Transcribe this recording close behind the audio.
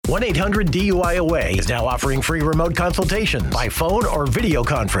1-800-DUI-AWAY is now offering free remote consultations by phone or video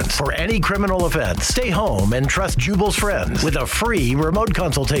conference for any criminal offense. Stay home and trust Jubal's friends with a free remote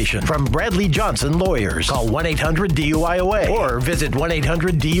consultation from Bradley Johnson Lawyers. Call 1-800-DUI-AWAY or visit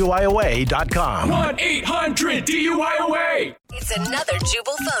 1-800-DUI-AWAY.com. 1-800-DUI-AWAY. It's another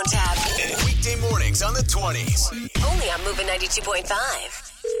Jubal phone tap. Weekday mornings on the 20s. Only on Moving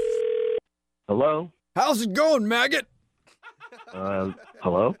 92.5. Hello? How's it going, maggot?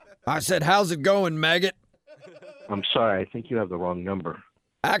 Hello? I said, how's it going, maggot? I'm sorry, I think you have the wrong number.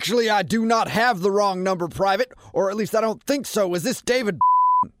 Actually, I do not have the wrong number, Private, or at least I don't think so. Is this David?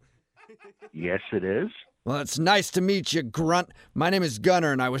 Yes, it is. Well, it's nice to meet you, Grunt. My name is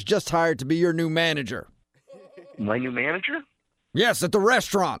Gunner, and I was just hired to be your new manager. My new manager? Yes, at the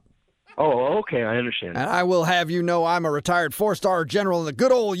restaurant. Oh, okay, I understand. And I will have you know I'm a retired 4-star general in the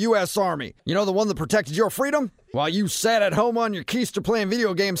good old U.S. Army. You know, the one that protected your freedom? While you sat at home on your keister playing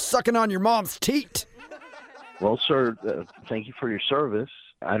video games, sucking on your mom's teat. Well, sir, thank you for your service.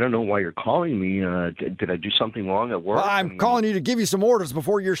 I don't know why you're calling me. Did I do something wrong at work? Well, I'm calling you to give you some orders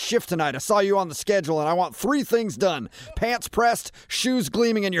before your shift tonight. I saw you on the schedule, and I want 3 things done. Pants pressed, shoes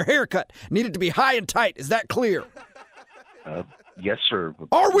gleaming, and your haircut. Need it to be high and tight. Is that clear? Yes, sir.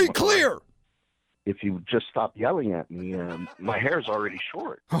 Are we clear? If you just stop yelling at me, my hair's already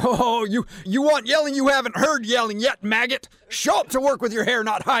short. Oh, you want yelling you haven't heard yelling yet, maggot? Show up to work with your hair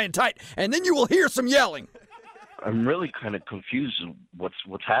not high and tight, and then you will hear some yelling. I'm really kind of confused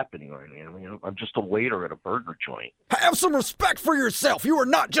what's happening right now. You know, I'm just a waiter at a burger joint. Have some respect for yourself. You are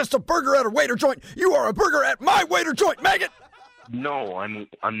not just a burger at a waiter joint. You are a burger at my waiter joint, maggot. No, I'm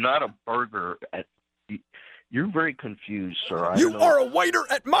not a burger at... You're very confused, sir. You are a waiter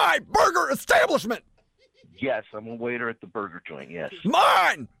at my burger establishment. Yes, I'm a waiter at the burger joint, yes.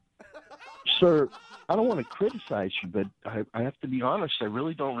 Mine! Sir, I don't want to criticize you, but I have to be honest. I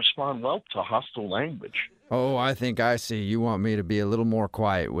really don't respond well to hostile language. Oh, I think I see. You want me to be a little more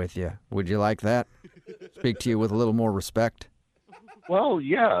quiet with you. Would you like that? Speak to you with a little more respect? Well,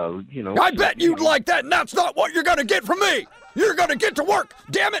 yeah, you know. I bet you'd like that, and that's not what you're going to get from me. You're going to get to work.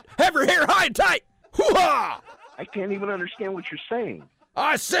 Damn it, have your hair high and tight. Hoo-ha! I can't even understand what you're saying.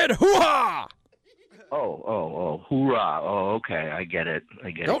 I said hoo-ha! Oh, hoorah. Oh, okay, I get it.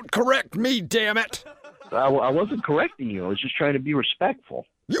 Don't correct me, damn it. I wasn't correcting you. I was just trying to be respectful.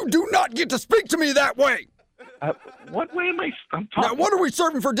 You do not get to speak to me that way. What way am I'm talking? Now, what are we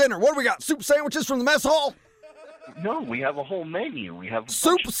serving for dinner? What do we got, soup sandwiches from the mess hall? No, we have a whole menu. We have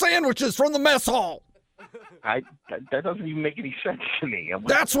soup sandwiches from the mess hall. That doesn't even make any sense to me.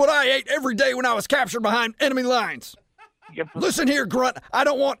 That's what I ate every day when I was captured behind enemy lines. Yeah, Listen here, Grunt. I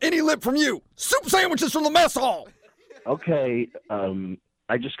don't want any lip from you. Soup sandwiches from the mess hall. Okay,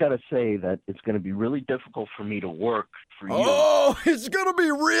 I just got to say that it's going to be really difficult for me to work for you. Oh, it's going to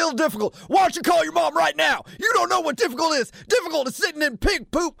be real difficult. Why don't you call your mom right now? You don't know what difficult is. Difficult is sitting in pig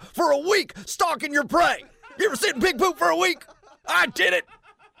poop for a week stalking your prey. You ever sit in pig poop for a week? I did it.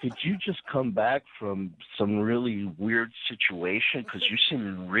 Did you just come back from some really weird situation? Because you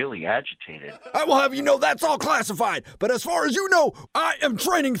seem really agitated. I will have you know that's all classified. But as far as you know, I am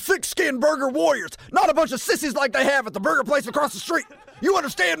training thick-skinned burger warriors, not a bunch of sissies like they have at the burger place across the street. You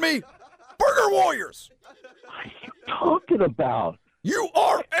understand me? Burger warriors. What are you talking about? You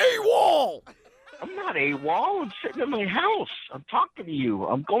are AWOL. I'm not AWOL. I'm sitting in my house. I'm talking to you.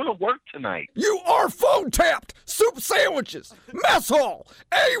 I'm going to work tonight. You are phone tapped. Soup sandwiches. Mess hall.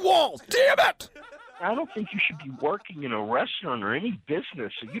 AWOL. Damn it. I don't think you should be working in a restaurant or any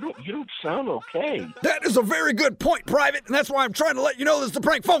business. You don't sound okay. That is a very good point, Private, and that's why I'm trying to let you know this is a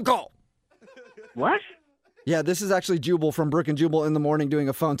prank phone call. What? Yeah, this is actually Jubal from Brook and Jubal in the Morning doing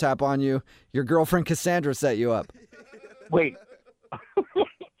a phone tap on you. Your girlfriend Cassandra set you up. Wait.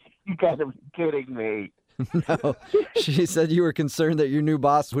 You gotta be kidding me. No, she said you were concerned that your new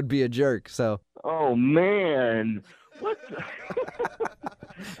boss would be a jerk, so. Oh, man. What the...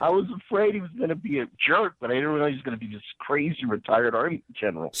 I was afraid he was going to be a jerk, but I didn't realize he was going to be this crazy retired Army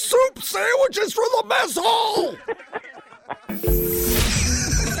general. Soup sandwiches from the mess hall!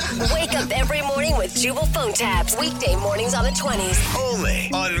 Wake up every morning with Jubal phone tabs. Weekday mornings on the 20s. Only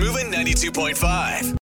on Moving 92.5.